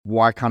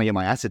why can't I get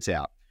my assets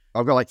out?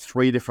 I've got like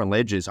 3 different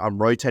ledgers. I'm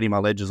rotating my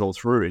ledgers all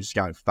through. It's just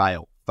going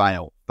fail,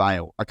 fail,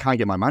 fail. I can't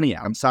get my money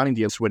out. I'm starting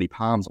to get sweaty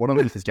palms. What on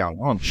earth is going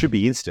on? Should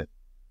be instant.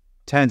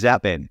 Turns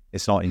out, Ben,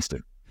 it's not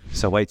instant.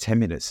 So wait 10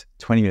 minutes,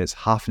 20 minutes,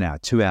 half an hour,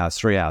 2 hours,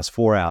 3 hours,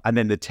 4 hours, and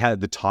then the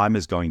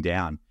timer's going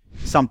down.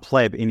 Some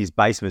pleb in his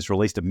basement has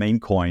released a meme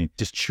coin,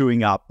 just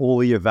chewing up all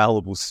the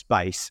available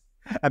space,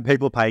 and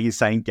people are paying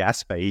insane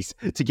gas fees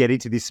to get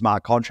into this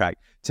smart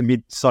contract to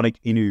mid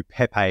Sonic Inu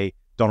Pepe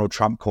Donald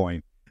Trump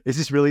coin. Is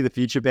this really the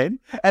future, Ben?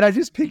 And I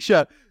just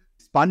picture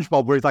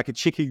SpongeBob where he's like a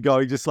chicken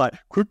going just like,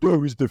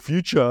 crypto is the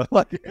future.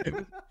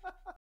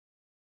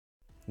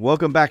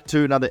 Welcome back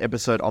to another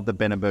episode of the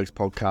Ben and Bergs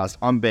podcast.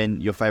 I'm Ben,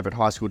 your favorite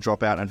high school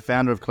dropout and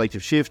founder of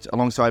Collective Shift.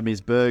 Alongside me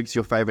is Bergs,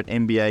 your favorite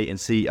MBA and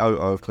CEO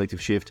of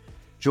Collective Shift.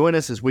 Join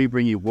us as we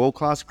bring you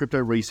world-class crypto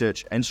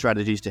research and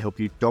strategies to help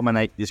you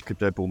dominate this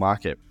crypto bull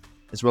market,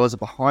 as well as a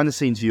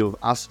behind-the-scenes view of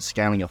us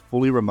scaling a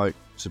fully remote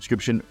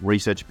subscription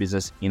research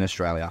business in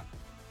Australia.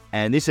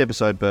 And this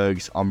episode,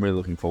 Bergs, I'm really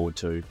looking forward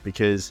to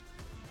because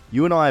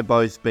you and I have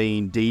both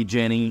been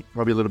degenning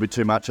probably a little bit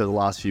too much over the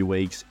last few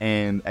weeks,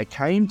 and it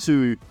came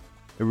to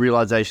a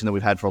realization that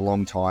we've had for a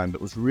long time,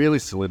 but was really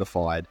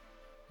solidified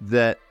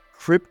that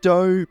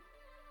crypto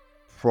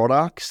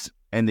products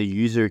and the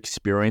user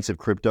experience of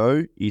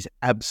crypto is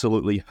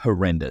absolutely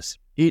horrendous.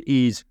 It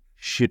is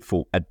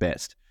shitful at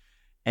best.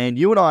 And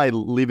you and I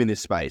live in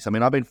this space. I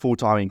mean, I've been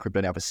full-time in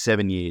crypto now for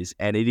 7 years,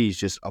 and it is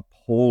just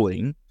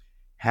appalling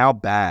how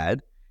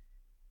bad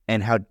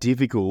and how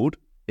difficult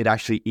it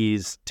actually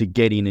is to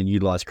get in and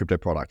utilize crypto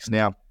products.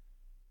 Now,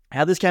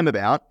 how this came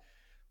about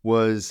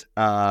was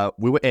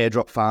we were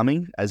airdrop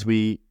farming as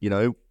we,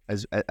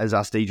 as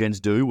us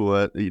degens do. We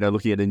were,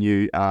 looking at a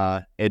new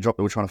airdrop that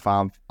we're trying to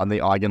farm on the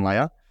Eigen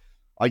layer.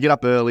 I get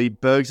up early.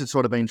 Bergs had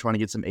sort of been trying to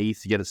get some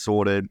ETH to get it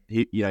sorted.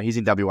 He's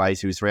in WA,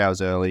 so he was 3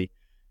 hours earlier.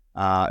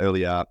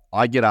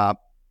 I get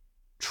up,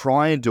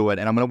 try and do it,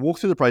 and I'm going to walk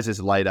through the process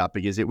later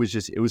because it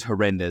was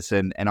horrendous,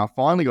 and I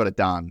finally got it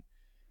done.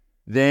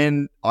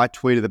 Then I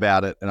tweeted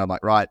about it, and I'm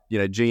like, right,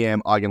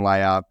 GM, Eigen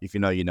layer, if you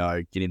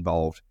know, get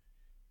involved.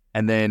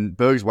 And then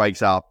Bergs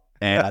wakes up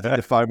and I think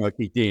the FOMO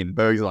kicked in.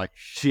 Bergs is like,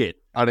 shit,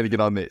 I need to get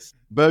on this.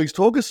 Bergs,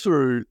 talk us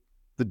through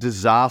the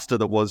disaster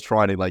that was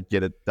trying to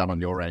get it done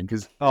on your end.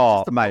 Because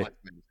mate,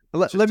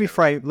 let me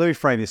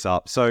frame this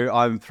up. So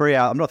I'm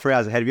not 3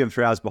 hours ahead of you. I'm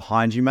 3 hours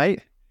behind you,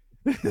 mate.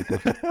 3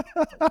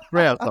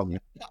 hours something.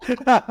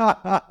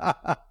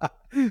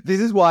 This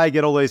is why I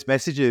get all those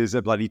messages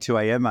at bloody 2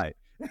 a.m, mate.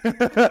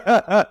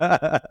 It's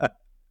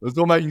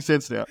all making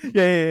sense now.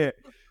 Yeah.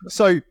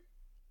 So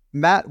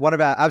Matt, one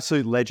of our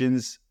absolute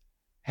legends,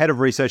 head of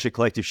research at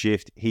Collective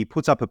Shift, he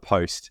puts up a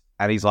post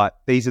and he's like,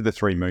 these are the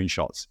 3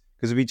 moonshots.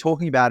 Because we've been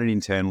talking about it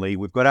internally.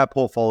 We've got our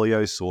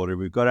portfolio sorted.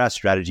 We've got our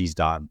strategies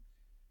done.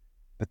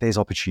 But there's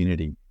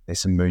opportunity. There's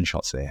some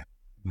moonshots there.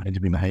 Need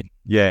to be made.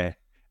 Yeah.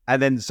 And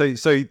then, so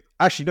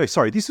actually, no,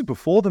 sorry. This was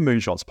before the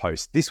moonshots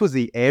post. This was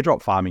the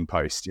airdrop farming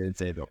post. Yeah,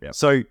 it's airdrop, yeah.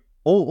 So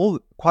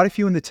quite a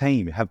few in the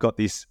team have got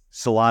this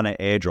Solana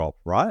airdrop,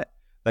 right?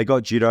 They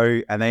got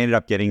Jitto and they ended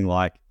up getting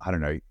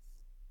 30K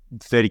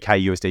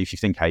USD,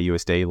 15K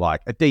USD,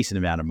 like a decent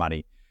amount of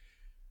money.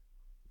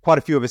 Quite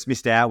a few of us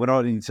missed out. We're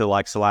not into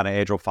Solana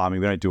airdrop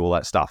farming. We don't do all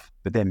that stuff.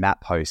 But then Matt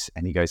posts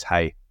and he goes,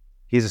 hey,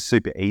 here's a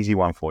super easy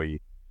one for you.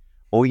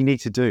 All you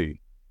need to do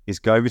is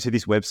go over to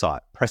this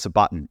website, press a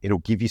button. It'll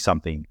give you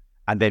something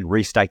and then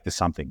restake the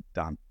something.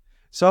 Done.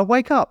 So I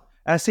wake up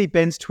and I see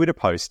Ben's Twitter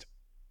post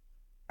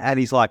and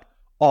he's like,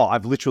 oh,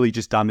 I've literally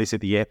just done this at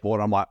the airport.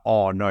 I'm like,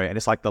 oh no. And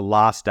it's like the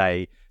last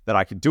day that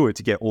I could do it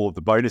to get all of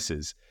the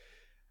bonuses.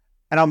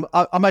 And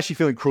I'm actually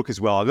feeling crook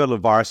as well. I got a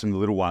virus from the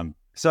little one.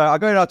 So I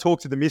go and I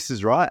talk to the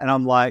missus, right? And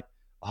I'm like,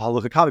 oh,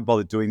 look, I can't be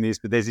bothered doing this,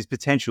 but there's this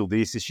potential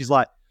this. And she's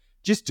like,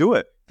 just do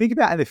it. Think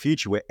about in the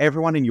future where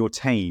everyone in your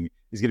team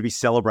is going to be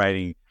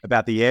celebrating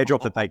about the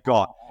airdrop that they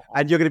got.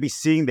 And you're going to be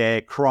sitting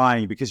there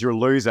crying because you're a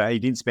loser and you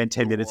didn't spend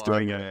 10 minutes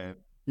doing it.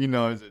 He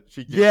knows it.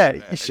 She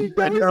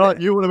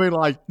You would have been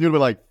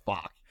like,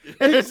 fuck.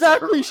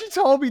 Exactly. She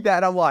told me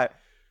that. I'm like,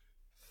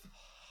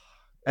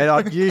 and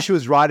I knew she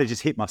was right. It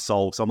just hit my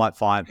soul. So I'm like,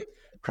 fine.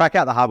 Crack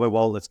out the hardware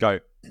wallet. Let's go.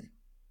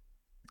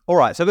 All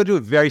right. So I'm going to do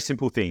a very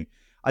simple thing.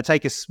 I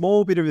take a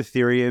small bit of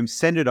Ethereum,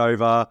 send it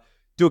over,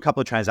 do a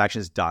couple of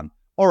transactions, done.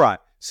 All right.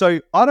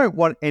 So I don't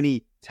want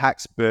any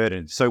tax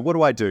burden. So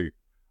what do?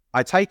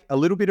 I take a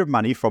little bit of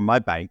money from my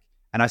bank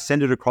and I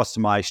send it across to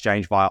my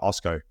exchange via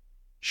Osco.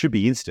 Should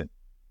be instant.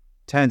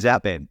 Turns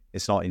out, Ben,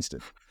 it's not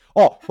instant.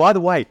 Oh, by the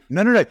way,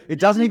 no. It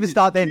doesn't even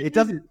start then. It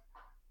doesn't.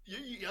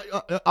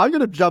 I'm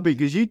going to jump in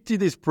because you did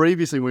this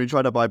previously when you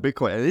tried to buy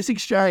Bitcoin. And this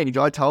exchange,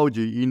 I told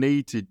you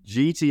need to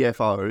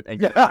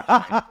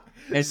GTFO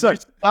and so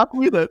stuck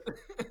with it.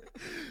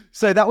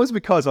 So that was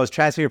because I was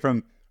transferring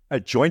from a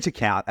joint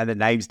account and the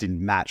names didn't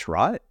match,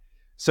 right?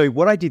 So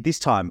what I did this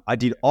time, I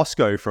did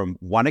Osco from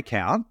one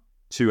account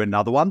to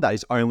another one that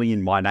is only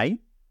in my name.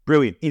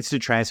 Brilliant.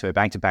 Instant transfer,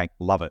 bank to bank.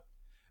 Love it.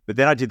 But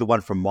then I did the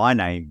one from my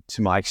name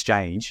to my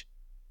exchange.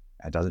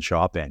 It doesn't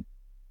show up then.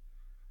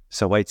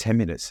 So wait 10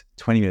 minutes,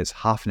 20 minutes,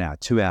 half an hour,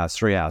 2 hours,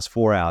 3 hours,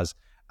 4 hours.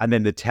 And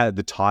then the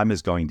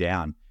timer's going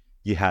down.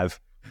 You have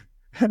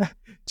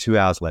 2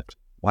 hours left,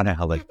 1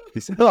 hour left.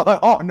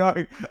 Oh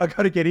no, I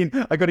got to get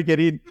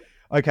in.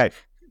 Okay.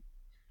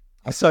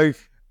 So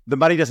the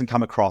money doesn't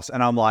come across.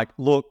 And I'm like,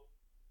 look,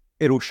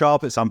 it'll show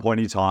up at some point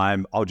in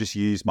time. I'll just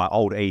use my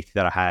old ETH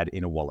that I had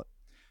in a wallet.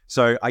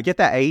 So I get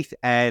that ETH,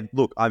 and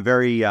look, I'm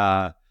very,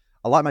 I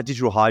like my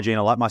digital hygiene.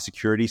 I like my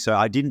security. So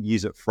I didn't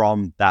use it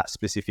from that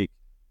specific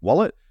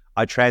wallet.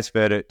 I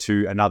transferred it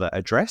to another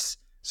address.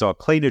 So a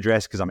clean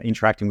address because I'm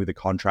interacting with the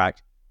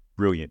contract.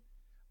 Brilliant.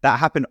 That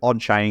happened on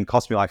chain,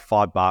 cost me like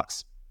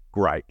 $5.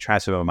 Great.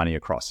 Transfer my money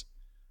across.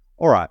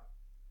 All right.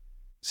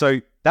 So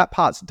that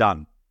part's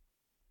done.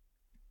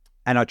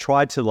 And I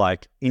tried to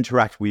like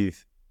interact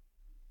with,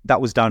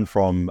 that was done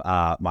from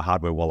my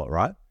hardware wallet,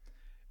 right?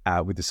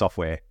 With the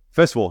software.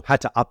 First of all,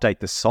 had to update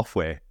the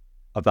software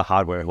of the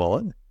hardware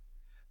wallet,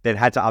 then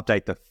had to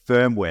update the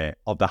firmware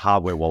of the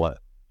hardware wallet,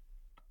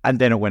 and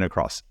then it went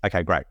across.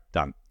 Okay, great,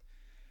 done.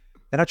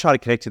 Then I tried to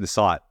connect to the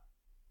site.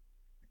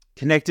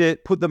 Connect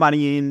it, put the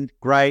money in,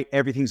 great,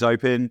 everything's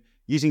open,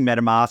 using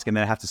MetaMask, and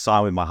then I have to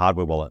sign with my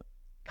hardware wallet.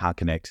 Can't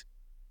connect.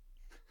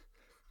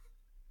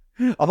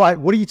 I'm like,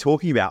 what are you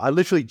talking about? I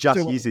literally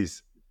just use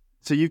this.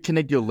 So you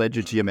connect your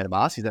ledger to your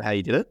MetaMask? Is that how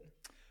you did it?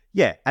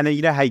 Yeah, and then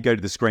you know how you go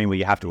to the screen where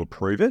you have to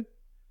approve it?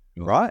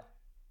 Right?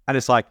 And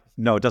it's like,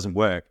 no, it doesn't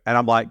work. And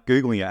I'm like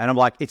Googling it, and I'm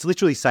like, it's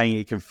literally saying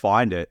you can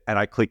find it. And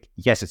I click,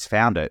 yes, it's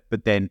found it,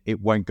 but then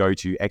it won't go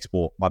to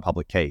export my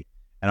public key.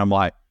 And I'm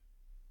like,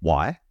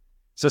 why?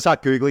 So I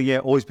start Googling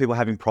it, all these people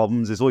having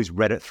problems. There's all these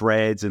Reddit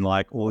threads and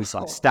like all this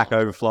like Stack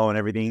Overflow and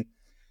everything.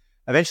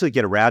 Eventually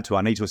get around to,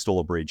 I need to install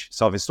a bridge.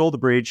 So I've installed the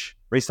bridge,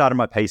 restarted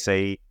my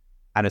PC,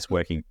 and it's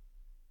working.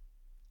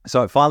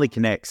 So it finally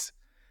connects,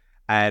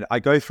 and I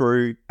go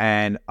through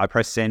and I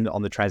press send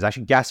on the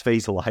transaction. Gas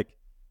fees are like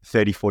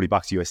 $30, $40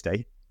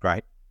 USD.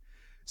 Great.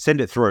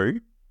 Send it through,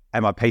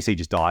 and my PC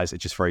just dies. It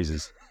just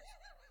freezes.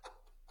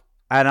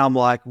 And I'm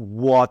like,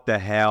 what the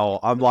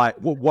hell? I'm like,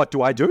 what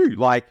do I do?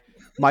 Like,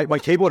 my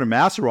keyboard and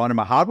mouse are on, and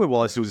my hardware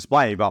wallet's still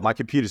displaying, but my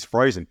computer's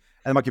frozen,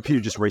 and my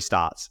computer just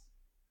restarts.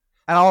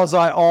 And I was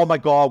like, oh my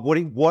God,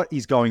 what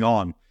is going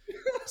on?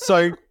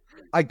 So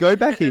I go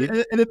back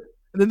in.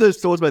 And then those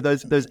thoughts, mate,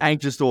 those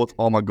anxious thoughts,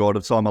 oh my God,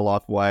 I've signed my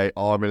life away.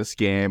 Oh, I'm in a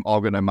scam. Oh,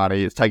 I've got no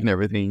money. It's taking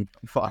everything.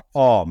 Fuck.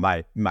 Oh,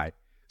 mate.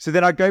 So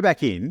then I go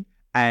back in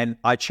and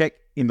I check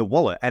in the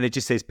wallet, and it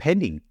just says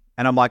pending.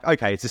 And I'm like,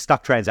 okay, it's a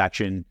stuck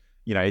transaction.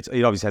 You know, it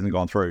obviously hasn't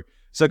gone through.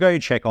 So I go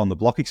and check on the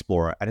Block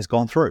Explorer, and it's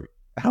gone through.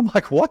 And I'm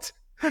like, what?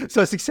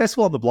 So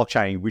successful on the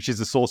blockchain, which is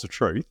the source of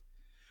truth.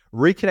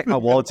 Reconnect my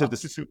wallet to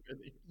the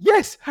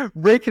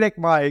reconnect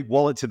my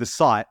wallet to the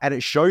site, and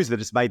it shows that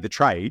it's made the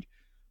trade,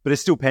 but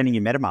it's still pending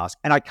in MetaMask,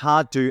 and I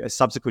can't do a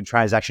subsequent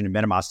transaction in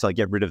MetaMask till I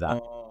get rid of that.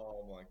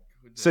 Oh my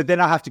goodness! So then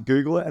I have to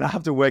Google it, and I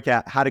have to work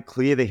out how to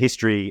clear the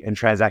history and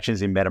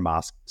transactions in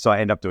MetaMask. So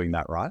I end up doing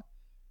that, right?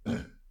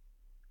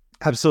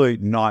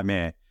 Absolute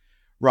nightmare,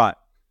 right?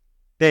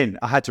 Then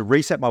I had to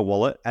reset my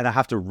wallet, and I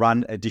have to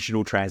run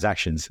additional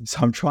transactions. So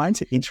I'm trying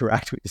to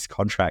interact with this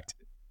contract.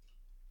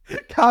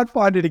 Can't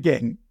find it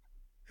again.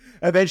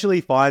 Eventually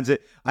finds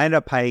it. I end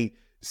up paying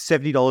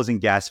 $70 in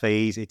gas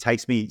fees. It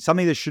takes me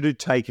something that should have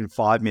taken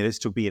 5 minutes,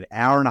 took me an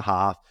hour and a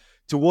half.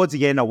 Towards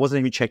the end, I wasn't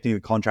even checking the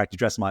contract to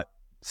address my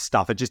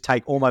stuff. It just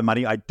take all my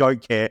money. I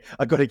don't care.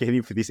 I got to get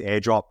in for this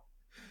airdrop.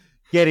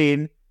 Get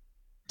in.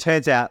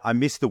 Turns out I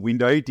missed the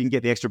window. Didn't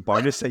get the extra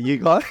bonus that you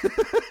got.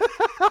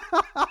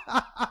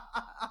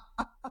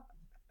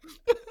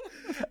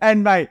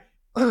 And mate,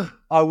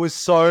 I was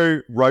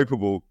so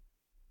ropeable.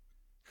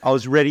 I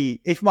was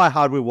ready. If my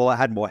hardware wallet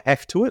had more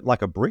heft to it,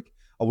 like a brick,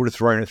 I would have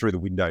thrown it through the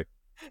window.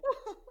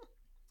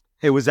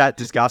 It was that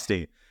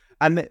disgusting.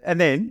 And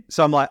then,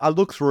 so I'm like, I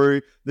look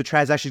through, the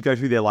transactions go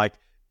through, they're like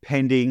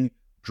pending,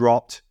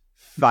 dropped,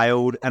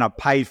 failed, and I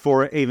paid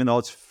for it even though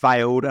it's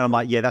failed. And I'm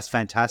like, yeah, that's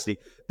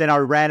fantastic. Then I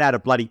ran out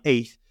of bloody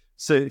ETH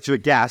to a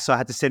gas, so I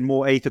had to send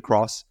more ETH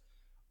across.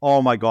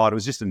 Oh my God, it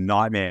was just a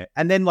nightmare.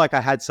 And then like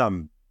I had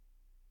some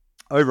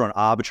over on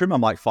Arbitrum.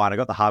 I'm like, fine, I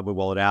got the hardware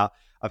wallet out.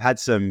 I've had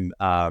some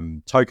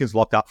tokens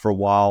locked up for a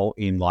while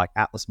in like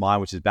Atlas Mine,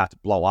 which is about to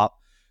blow up.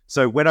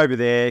 So went over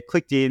there,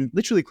 clicked in,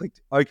 literally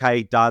clicked,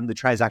 okay, done. The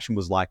transaction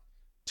was like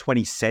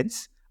 20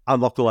 cents,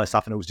 unlocked all that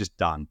stuff, and it was just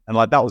done. And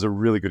like, that was a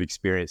really good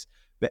experience.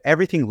 But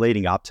everything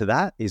leading up to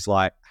that is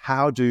like,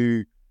 how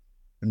do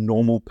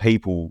normal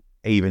people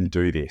even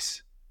do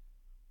this?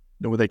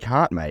 No, well, they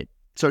can't, mate.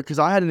 So, because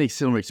I had a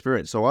similar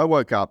experience. So I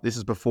woke up, this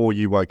is before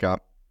you woke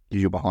up,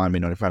 because you're behind me,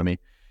 not in front of me.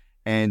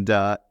 And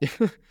and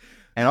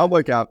I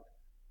woke up,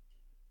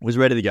 was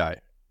ready to go.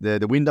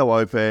 The window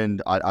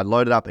opened. I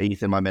loaded up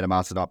ETH in my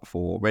MetaMask the night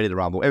before, ready to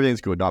rumble. Everything's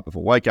good. Night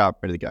before, woke up,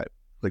 ready to go.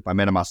 Click my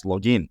MetaMask to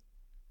log in.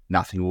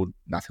 Nothing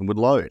would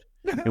load.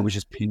 It was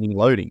just pending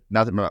loading.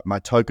 Nothing. My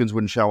tokens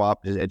wouldn't show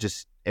up.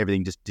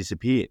 Everything just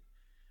disappeared.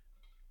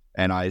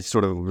 And I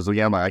sort of was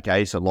looking at it, I'm like,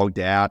 okay, so logged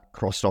out,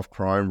 crossed off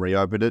Chrome,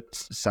 reopened it,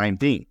 same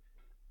thing.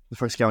 the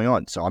fuck's going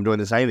on? So I'm doing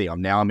the same thing.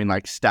 I'm in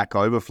like Stack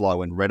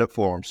Overflow and Reddit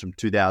forums from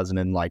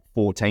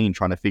 2014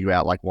 trying to figure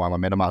out like why my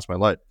MetaMask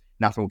won't load.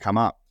 Nothing will come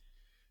up.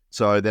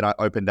 So then I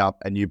opened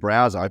up a new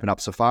browser, opened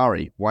up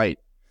Safari. Wait,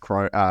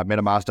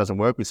 MetaMask doesn't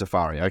work with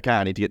Safari. Okay,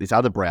 I need to get this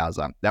other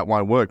browser. That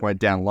won't work, won't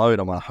download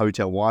on my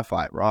hotel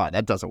Wi-Fi. Right,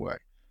 that doesn't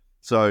work.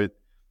 So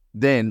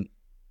then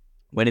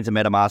went into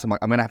MetaMask. I'm like,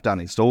 I'm going to have to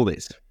uninstall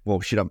this. Well,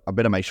 shit, I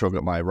better make sure I've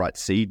got my right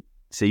seed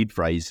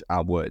phrase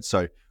words.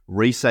 So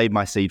resaved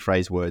my seed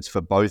phrase words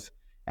for both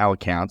our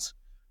accounts,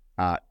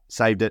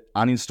 saved it,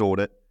 uninstalled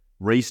it,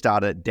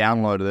 restarted it,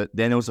 downloaded it.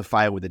 Then there was a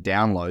fail with the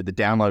download. The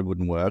download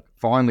wouldn't work.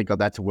 Finally got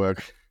that to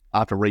work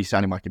after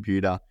restarting my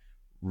computer,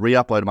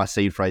 re-uploaded my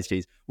seed phrase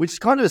keys, which is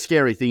kind of a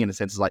scary thing in a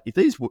sense. It's like, if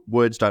these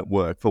words don't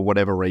work for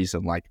whatever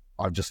reason, like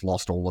I've just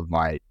lost all of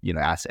my,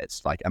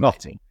 assets, like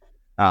amazing.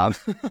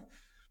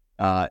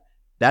 That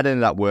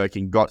ended up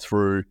working, got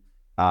through,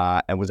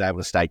 and was able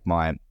to stake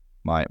my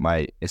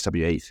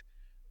SWEs.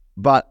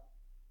 But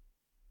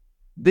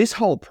this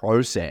whole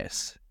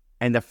process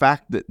and the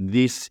fact that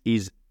this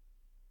is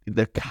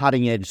the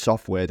cutting edge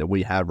software that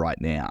we have right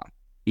now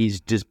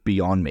is just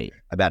beyond me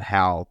about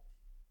how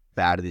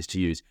bad it is to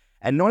use.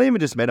 And not even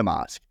just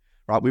MetaMask,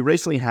 right? We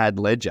recently had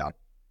Ledger,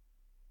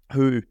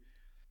 who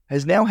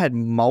has now had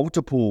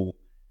multiple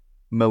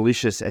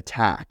malicious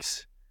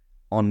attacks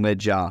on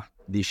Ledger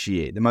this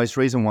year. The most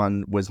recent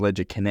one was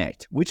Ledger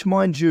Connect, which,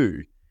 mind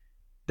you,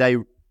 they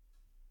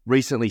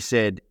recently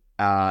said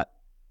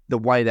the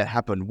way that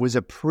happened was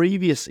a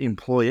previous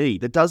employee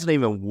that doesn't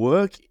even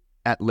work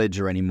at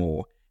Ledger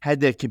anymore had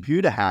their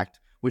computer hacked,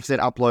 which then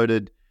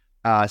uploaded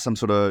some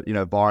sort of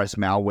virus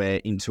malware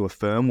into a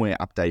firmware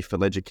update for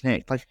Ledger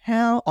Connect. Like,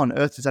 how on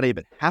earth does that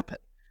even happen?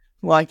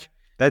 Like,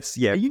 that's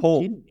are you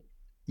poor. kidding me?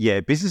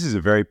 Yeah, businesses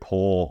are very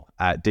poor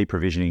at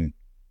deprovisioning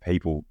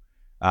people.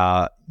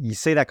 You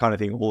see that kind of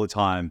thing all the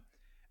time.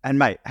 And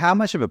mate, how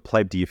much of a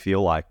pleb do you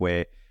feel like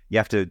where you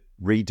have to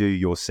redo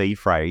your seed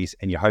phrase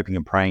and you're hoping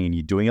and praying and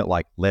you're doing it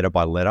like letter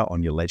by letter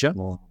on your ledger?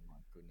 Oh my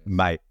goodness.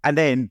 Mate. And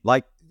then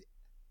like,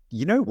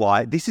 you know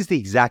why? This is the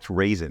exact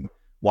reason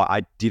why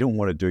I didn't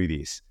want to do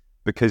this,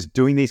 because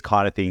doing these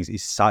kind of things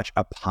is such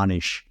a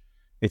punish.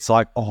 It's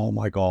like, oh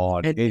my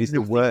God, it is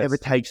the worst. It never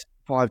takes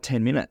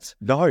 5-10 minutes.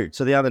 No.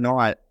 So the other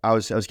night I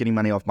was getting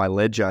money off my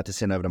Ledger to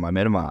send over to my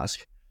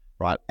MetaMask,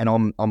 right? And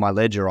on my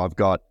Ledger, I've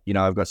got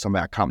some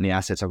of our company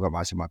assets. I've got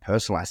most of my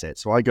personal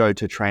assets. So I go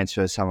to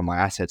transfer some of my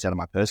assets out of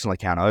my personal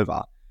account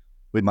over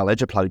with my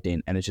Ledger plugged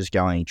in, and it's just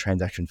going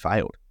transaction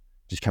failed.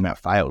 Just come out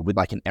failed with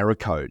like an error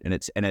code, and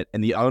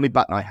the only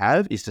button I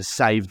have is to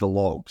save the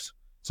logs.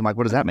 So I'm like,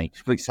 what does that mean?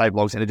 Click save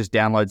logs, and it just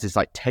downloads this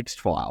like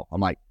text file.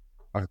 I'm like,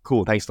 oh,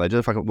 cool, thanks,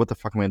 Ledger. What the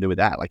fuck am I gonna do with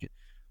that? Like,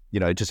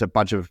 just a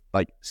bunch of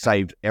like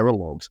saved error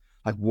logs.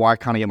 Like, why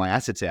can't I get my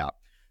assets out?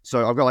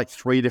 So I've got like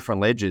 3 different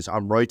ledgers.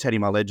 I'm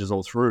rotating my ledgers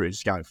all through. It's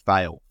just going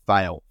fail,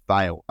 fail,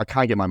 fail. I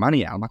can't get my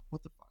money out. I'm like,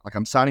 what the fuck? Like,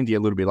 I'm starting to get a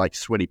little bit like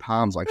sweaty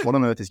palms. Like, what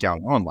on earth is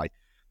going on? Like,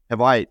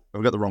 have I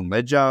got the wrong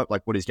ledger?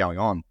 Like, what is going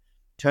on?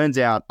 Turns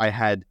out I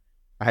had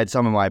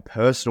some of my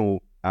personal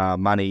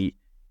money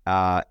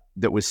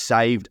that was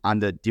saved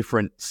under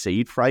different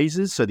seed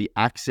phrases. So the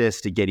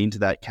access to get into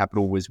that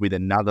capital was with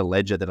another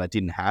ledger that I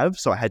didn't have.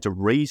 So I had to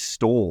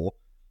restore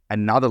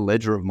another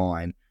ledger of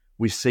mine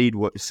with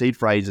seed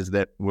phrases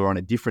that were on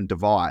a different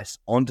device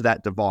onto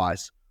that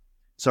device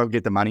so I could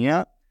get the money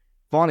out.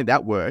 Finally,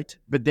 that worked.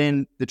 But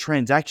then the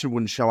transaction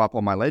wouldn't show up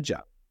on my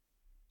ledger.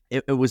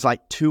 It was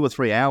like 2 or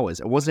 3 hours.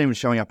 It wasn't even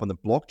showing up on the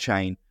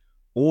blockchain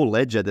or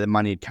ledger that the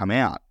money had come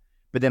out.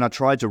 But then I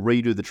tried to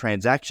redo the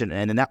transaction,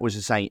 and then that was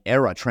just saying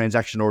error,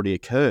 transaction already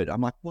occurred.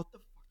 I'm like, what the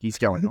fuck is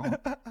going on?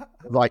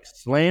 Like,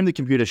 slammed the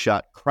computer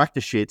shut, cracked the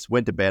shits,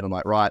 went to bed. I'm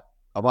like, right,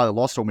 I've either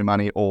lost all my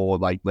money or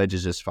like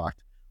Ledger's just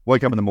fucked.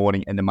 Woke up in the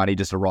morning and the money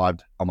just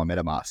arrived on my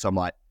MetaMask. So I'm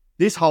like,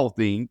 this whole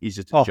thing is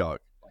just a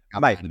joke. Like,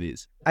 how bad it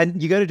is.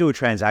 And you go to do a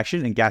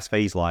transaction and gas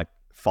fee's like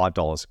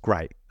 $5.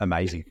 Great,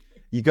 amazing.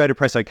 You go to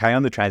press OK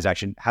on the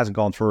transaction, hasn't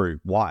gone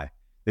through. Why?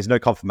 There's no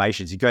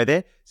confirmations. You go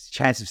there,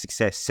 chance of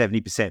success,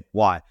 70%.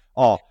 Why?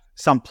 Oh,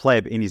 some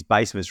pleb in his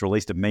basement has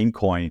released a meme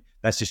coin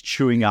that's just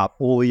chewing up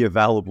all the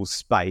available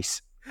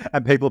space,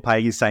 and people are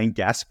paying insane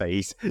gas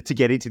fees to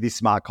get into this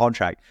smart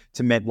contract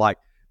to mint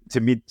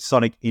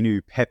Sonic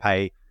Inu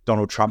Pepe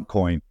Donald Trump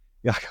coin.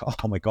 You're like,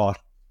 oh my God,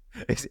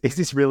 is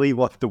this really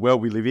what the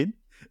world we live in?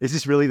 Is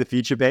this really the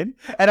future, Ben?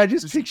 And I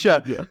just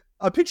picture,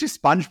 I picture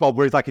SpongeBob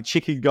where he's like a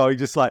chicken going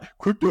just like,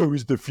 crypto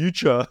is the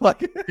future.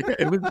 Like,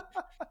 even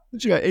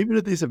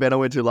at this event I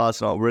went to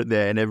last night, we're in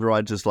there and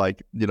everyone just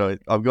like,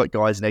 I've got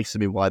guys next to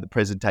me while the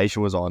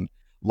presentation was on,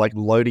 like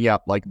loading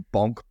up like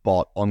Bonk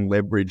Bot on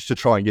Leverage to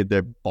try and get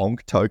their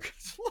Bonk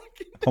tokens.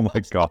 Oh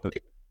my God.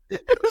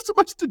 It was the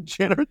most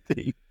degenerate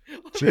thing.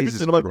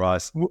 Jesus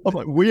Christ. I'm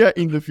like, we are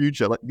in the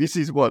future. Like, this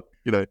is what,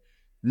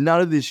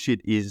 none of this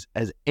shit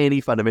has any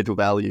fundamental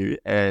value,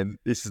 and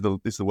this is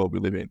the world we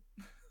live in.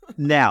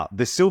 Now,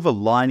 the silver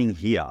lining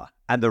here,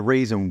 and the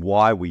reason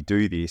why we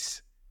do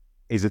this,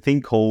 is a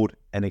thing called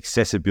an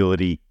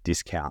accessibility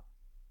discount.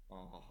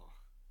 Oh.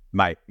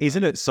 Mate,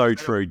 isn't it so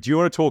true? Do you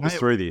want to talk us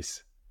through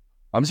this?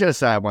 I'm just going to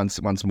say it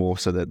once more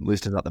so that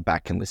listeners at the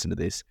back can listen to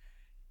this.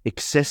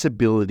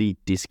 Accessibility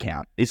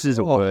discount. This is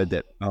a word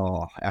that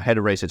our head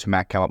of research,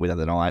 Matt, came up with the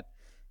other night.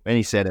 When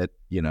he said it,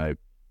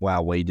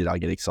 wow, did I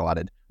get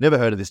excited. Never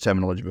heard of this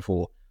terminology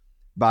before,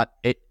 but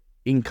it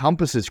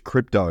encompasses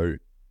crypto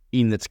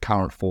in its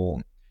current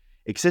form.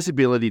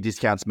 Accessibility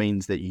discounts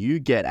means that you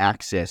get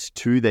access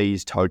to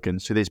these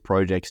tokens, to these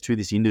projects, to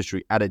this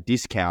industry at a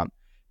discount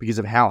because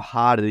of how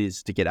hard it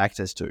is to get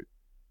access to.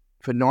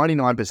 For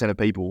 99% of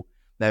people,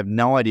 they have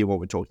no idea what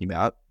we're talking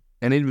about.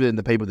 And even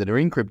the people that are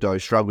in crypto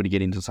struggle to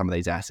get into some of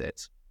these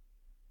assets.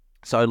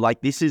 So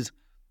this is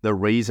the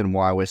reason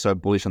why we're so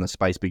bullish on the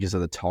space, because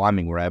of the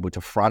timing. We're able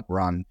to front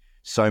run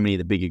so many of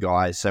the bigger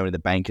guys, so many of the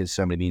bankers,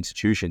 so many of the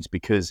institutions,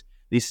 because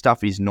this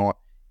stuff is not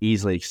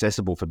easily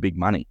accessible for big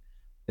money.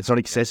 It's not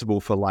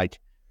accessible for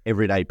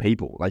everyday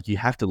people. You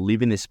have to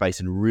live in this space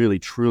and really,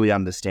 truly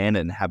understand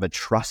it and have a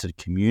trusted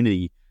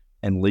community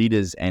and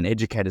leaders and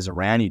educators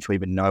around you to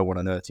even know what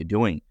on earth you're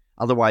doing.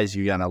 Otherwise,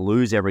 you're going to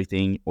lose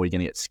everything, or you're going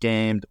to get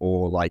scammed,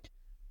 or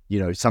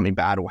something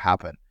bad will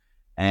happen.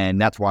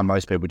 And that's why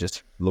most people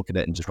just look at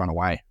it and just run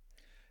away.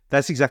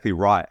 That's exactly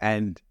right.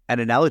 And an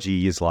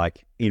analogy is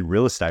in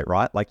real estate,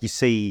 right? You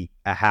see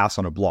a house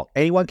on a block.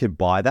 Anyone can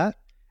buy that,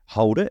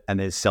 hold it, and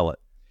then sell it.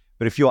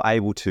 But if you're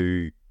able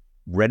to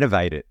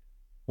renovate it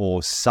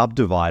or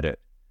subdivide it,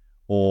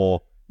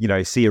 or,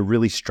 see a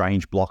really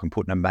strange block and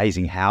put an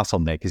amazing house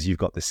on there because you've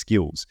got the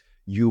skills,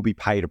 you'll be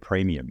paid a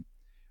premium.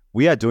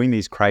 We are doing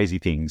these crazy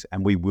things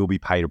and we will be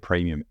paid a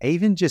premium.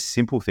 Even just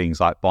simple things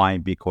like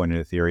buying Bitcoin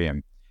and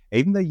Ethereum.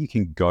 Even though you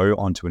can go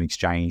onto an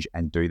exchange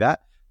and do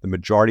that, the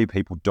majority of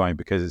people don't,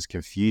 because it's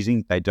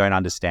confusing. They don't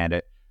understand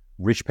it.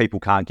 Rich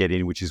people can't get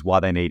in, which is why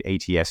they need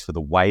ETFs for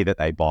the way that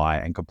they buy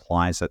and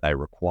compliance that they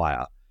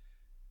require.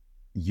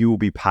 You will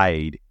be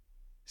paid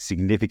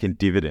significant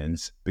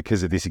dividends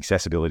because of this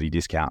accessibility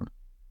discount.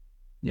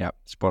 Yeah,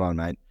 spot on,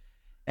 mate.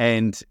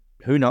 And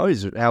who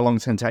knows how long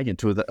it's going to take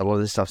until a lot of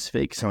this stuff's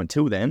fixed. So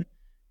until then,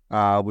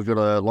 we've got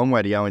a long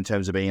way to go in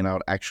terms of being able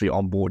to actually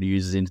onboard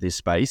users into this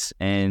space,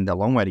 and a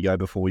long way to go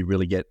before we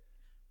really get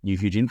new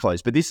huge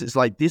inflows. But this is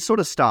this sort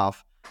of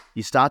stuff,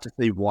 you start to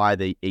see why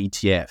the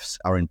ETFs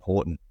are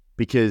important,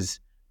 because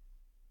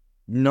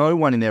no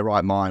one in their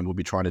right mind will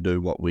be trying to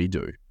do what we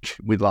do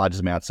with large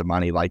amounts of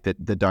money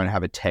that don't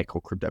have a tech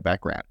or crypto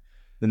background.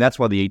 And that's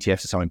why the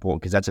ETFs are so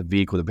important, because that's a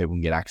vehicle that people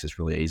can get access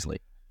really easily.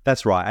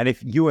 That's right. And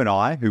if you and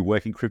I, who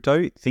work in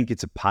crypto, think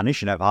it's a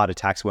punish and have heart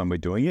attacks when we're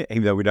doing it,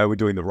 even though we know we're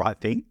doing the right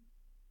thing,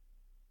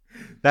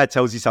 that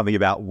tells you something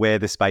about where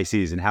the space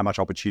is and how much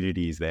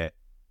opportunity is there.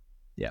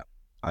 Yeah,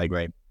 I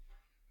agree.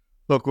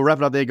 Look, we'll wrap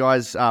it up there,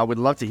 guys. We'd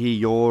love to hear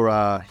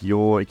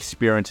your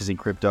experiences in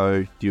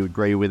crypto. Do you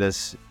agree with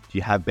us? Do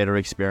you have better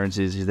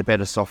experiences? Is there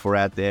better software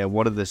out there?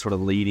 What are the sort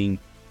of leading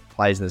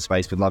players in the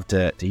space? We'd love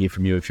to hear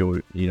from you if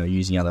you're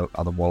using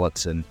other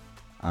wallets. And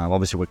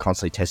obviously, we're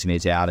constantly testing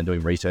these out and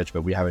doing research,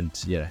 but we haven't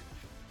seen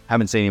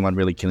anyone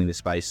really killing this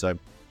space. So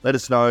let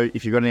us know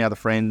if you've got any other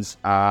friends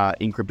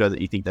in crypto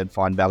that you think they'd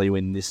find value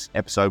in this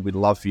episode. We'd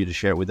love for you to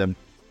share it with them.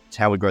 It's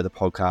how we grow the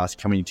podcast,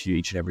 coming to you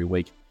each and every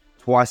week,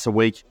 twice a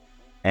week.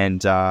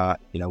 And,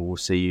 we'll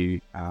see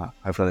you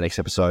hopefully on the next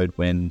episode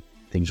when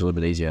things are a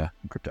little bit easier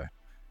in crypto.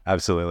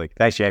 Absolutely.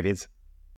 Thanks, champions.